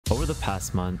Over the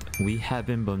past month, we have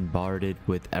been bombarded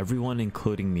with everyone,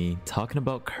 including me, talking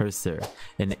about Cursor,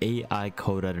 an AI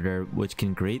code editor which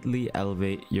can greatly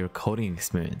elevate your coding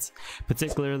experience.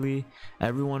 Particularly,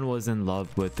 everyone was in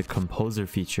love with the Composer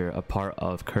feature, a part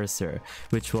of Cursor,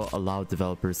 which will allow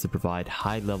developers to provide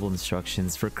high-level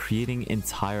instructions for creating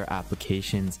entire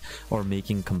applications or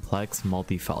making complex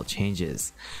multi-file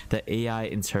changes. The AI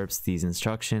interprets these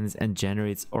instructions and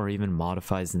generates or even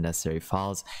modifies the necessary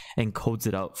files and codes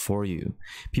it out for you.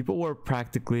 People were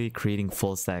practically creating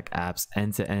full-stack apps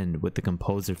end-to-end with the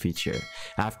Composer feature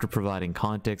after providing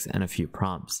context and a few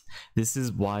prompts. This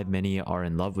is why many are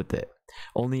in love with it.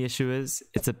 Only issue is,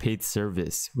 it's a paid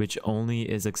service, which only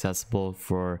is accessible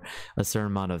for a certain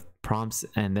amount of prompts,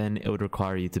 and then it would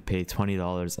require you to pay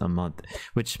 $20 a month,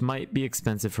 which might be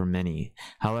expensive for many.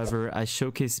 However, I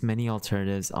showcase many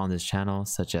alternatives on this channel,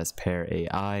 such as Pair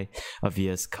AI, a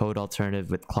VS Code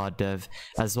alternative with Claude Dev,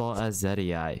 as well as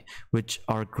ZAI, which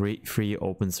are great free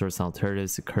open source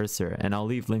alternatives to Cursor, and I'll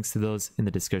leave links to those in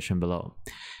the description below.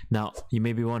 Now, you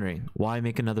may be wondering, why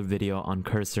make another video on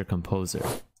Cursor Composer?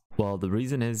 Well, the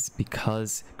reason is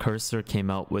because Cursor came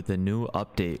out with a new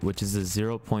update, which is a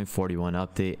 0.41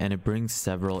 update, and it brings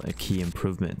several key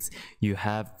improvements. You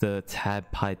have the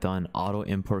tab Python auto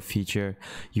import feature,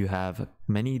 you have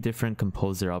many different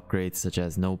Composer upgrades such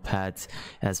as Notepads,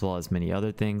 as well as many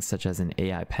other things such as an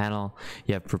AI panel,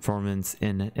 you have performance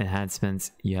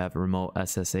enhancements, you have remote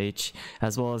SSH,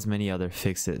 as well as many other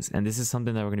fixes. And this is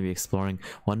something that we're going to be exploring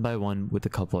one by one with a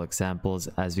couple examples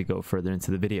as we go further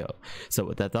into the video. So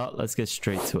with that thought, let's get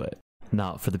straight to it.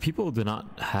 Now, for the people who do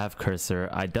not have Cursor,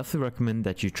 I definitely recommend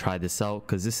that you try this out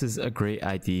because this is a great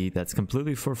IDE that's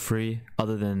completely for free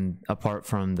apart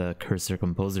from the Cursor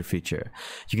Composer feature.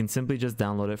 You can simply just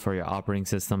download it for your operating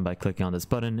system by clicking on this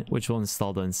button, which will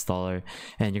install the installer,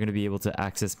 and you're going to be able to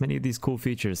access many of these cool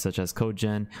features such as code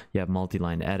gen, you have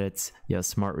multi-line edits, you have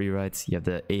smart rewrites, you have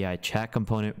the AI chat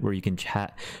component where you can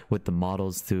chat with the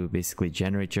models to basically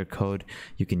generate your code.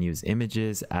 You can use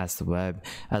images, ask the web,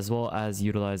 as well as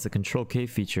utilize the Control K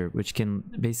feature, which can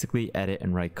basically edit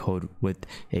and write code with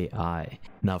AI.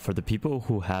 Now, for the people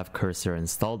who have Cursor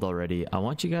installed already, I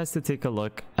want you guys to take a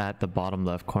look at the bottom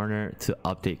left corner to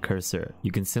update Cursor. You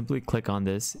can simply click on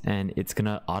this and it's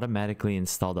gonna automatically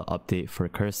install the update for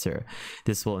Cursor.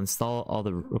 This will install all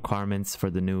the requirements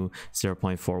for the new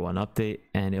 0.41 update,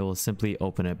 and it will simply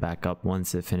open it back up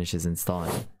once it finishes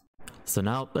installing. So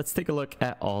now let's take a look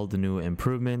at all the new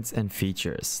improvements and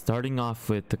features, starting off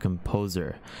with the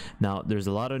Composer. Now, there's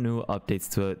a lot of new updates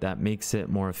to it that makes it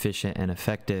more efficient and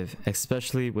effective,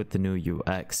 especially with the new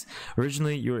UX.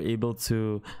 Originally, you were able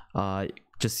to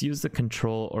just use the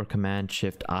Control or Command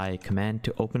Shift I command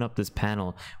to open up this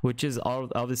panel, which is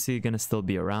obviously going to still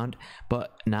be around,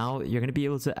 but now you're going to be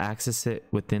able to access it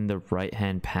within the right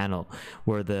hand panel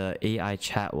where the AI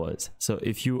chat was. So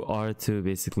if you are to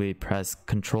basically press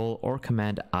Control or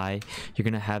Command I, you're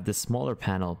going to have the smaller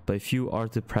panel, but if you are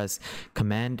to press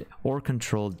Command or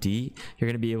Control D, you're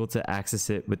going to be able to access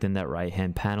it within that right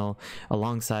hand panel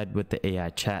alongside with the AI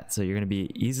chat. So you're going to be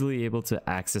easily able to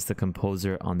access the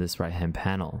Composer on this right hand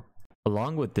panel.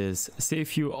 Along with this, say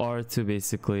if you are to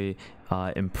basically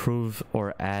improve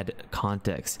or add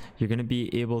context, you're going to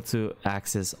be able to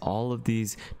access all of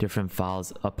these different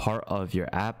files, a part of your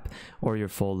app or your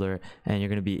folder, and you're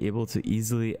going to be able to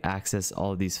easily access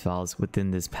all of these files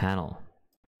within this panel.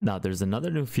 Now, there's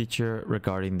another new feature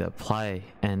regarding the apply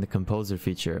and the Composer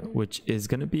feature, which is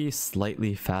going to be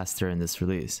slightly faster in this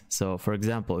release. So for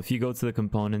example, if you go to the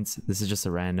components, this is just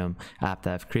a random app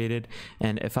that I've created,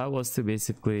 and if I was to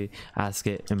basically ask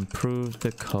it improve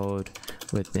the code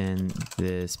within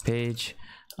this page,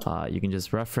 you can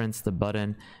just reference the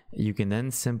button. You can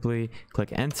then simply click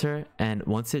enter, and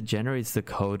once it generates the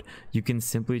code, you can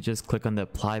simply just click on the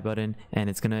apply button, and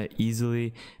it's going to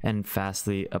easily and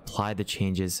fastly apply the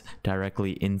changes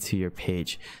directly into your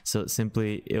page. So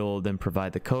simply it will then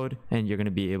provide the code, and you're going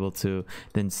to be able to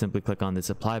then simply click on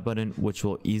this apply button, which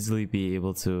will easily be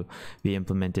able to be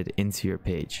implemented into your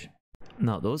page.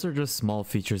 Now, those are just small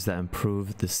features that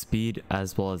improve the speed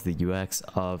as well as the UX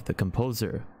of the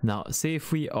Composer. Now, say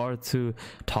if we are to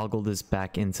toggle this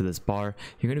back into this bar,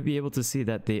 you're going to be able to see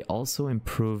that they also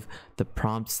improve the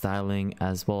prompt styling,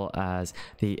 as well as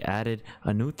they added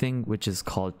a new thing which is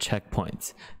called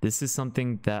checkpoints. This is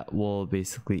something that will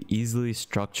basically easily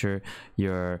structure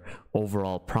your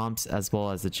overall prompts as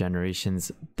well as the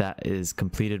generations that is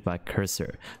completed by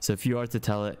Cursor. So if you are to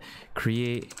tell it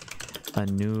create a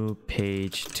new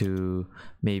page to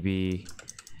maybe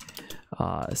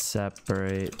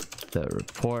separate the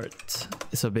report.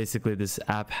 So basically this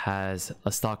app has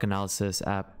a stock analysis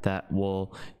app that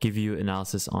will give you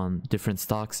analysis on different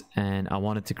stocks, and I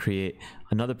wanted to create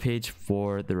another page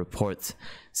for the reports.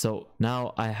 So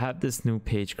now I have this new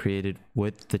page created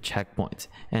with the checkpoint,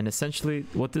 and essentially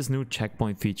what this new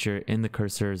checkpoint feature in the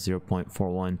Cursor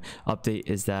 0.41 update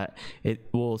is that it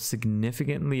will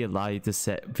significantly allow you to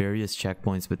set various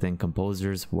checkpoints within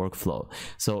Composer's workflow.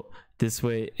 So this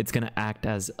way, it's going to act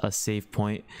as a save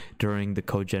point during the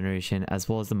code generation as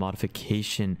well as the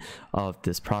modification of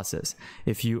this process.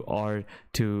 If you are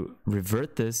to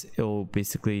revert this, it will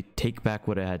basically take back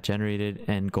what it had generated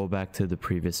and go back to the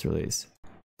previous release.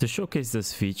 To showcase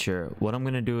this feature, what I'm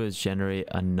going to do is generate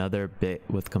another bit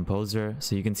with Composer.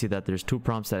 So you can see that there's two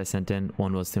prompts that I sent in.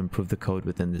 One was to improve the code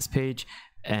within this page,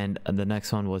 and the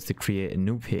next one was to create a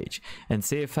new page. And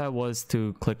say if I was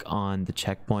to click on the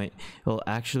checkpoint, it'll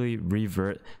actually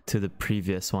revert to the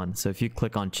previous one. So if you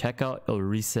click on checkout, it'll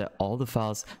reset all the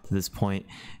files to this point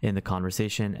in the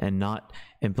conversation and not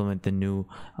implement the new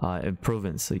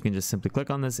improvements. So you can just simply click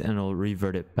on this and it'll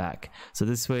revert it back. So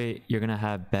this way you're gonna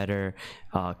have better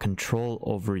control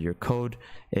over your code.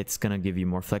 It's gonna give you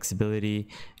more flexibility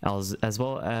as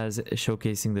well as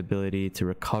showcasing the ability to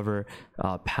recover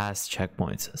past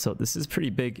checkpoints. So this is pretty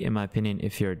big in my opinion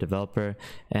if you're a developer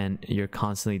and you're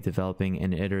constantly developing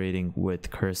and iterating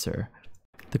with Cursor.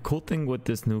 The cool thing with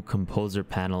this new Composer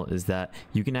panel is that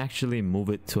you can actually move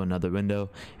it to another window.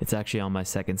 It's actually on my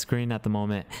second screen at the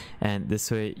moment, and this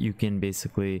way you can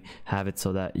basically have it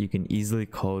so that you can easily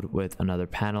code with another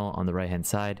panel on the right hand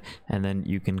side, and then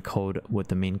you can code with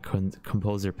the main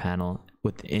Composer panel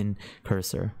within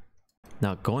Cursor.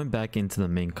 Now going back into the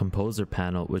main Composer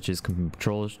panel, which is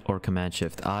Control or Command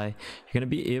Shift I, you're going to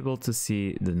be able to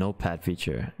see the Notepad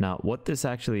feature. Now what this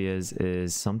actually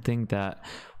is something that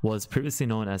was previously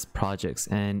known as projects,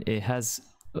 and it has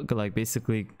like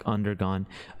basically undergone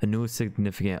a new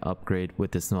significant upgrade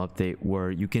with this new update where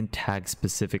you can tag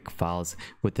specific files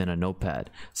within a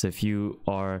notepad. So if you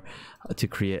are to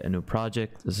create a new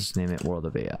project, let's just name it World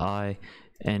of AI,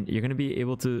 and you're going to be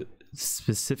able to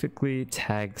specifically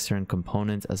tag certain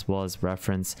components as well as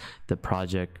reference the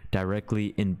project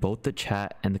directly in both the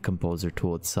chat and the Composer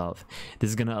tool itself. This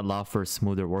is going to allow for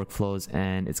smoother workflows,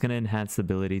 and it's going to enhance the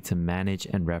ability to manage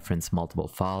and reference multiple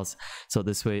files. So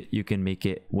this way you can make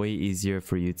it way easier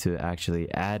for you to actually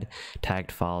add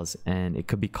tagged files, and it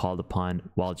could be called upon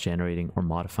while generating or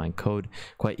modifying code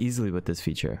quite easily with this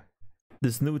feature.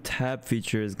 This new tab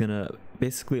feature is gonna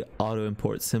basically auto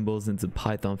import symbols into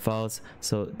Python files.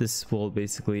 So this will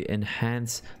basically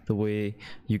enhance the way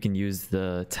you can use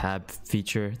the tab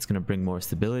feature. It's gonna bring more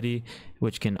stability,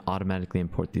 which can automatically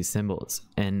import these symbols.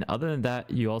 And other than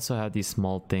that, you also have these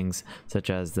small things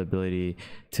such as the ability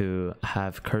to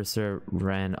have Cursor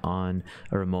ran on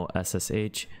a remote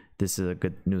SSH. This is a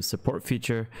good new support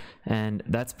feature, and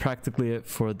that's practically it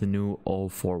for the new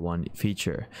 041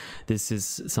 feature. This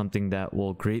is something that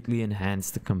will greatly enhance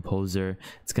the Composer.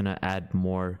 It's going to add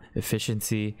more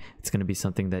efficiency. It's going to be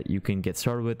something that you can get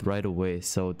started with right away.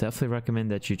 So definitely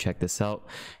recommend that you check this out.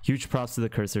 Huge props to the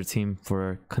Cursor team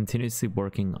for continuously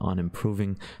working on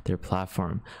improving their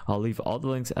platform. I'll leave all the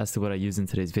links as to what I use in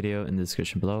today's video in the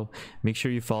description below. Make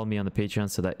sure you follow me on the Patreon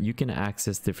so that you can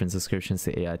access different subscriptions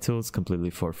to AI tools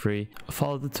completely for free.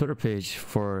 Follow the Twitter page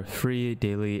for free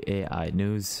daily AI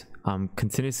news. I'm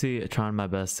continuously trying my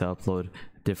best to upload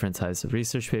different types of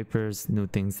research papers, new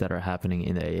things that are happening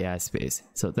in the AI space.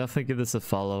 So definitely give this a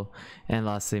follow. And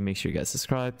lastly, make sure you guys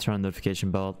subscribe, turn on the notification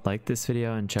bell, like this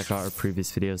video, and check out our previous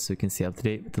videos so you can stay up to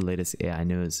date with the latest AI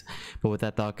news. But with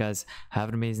that thought, guys, have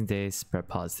an amazing day, spread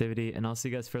positivity, and I'll see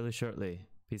you guys fairly shortly.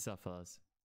 Peace out, fellas.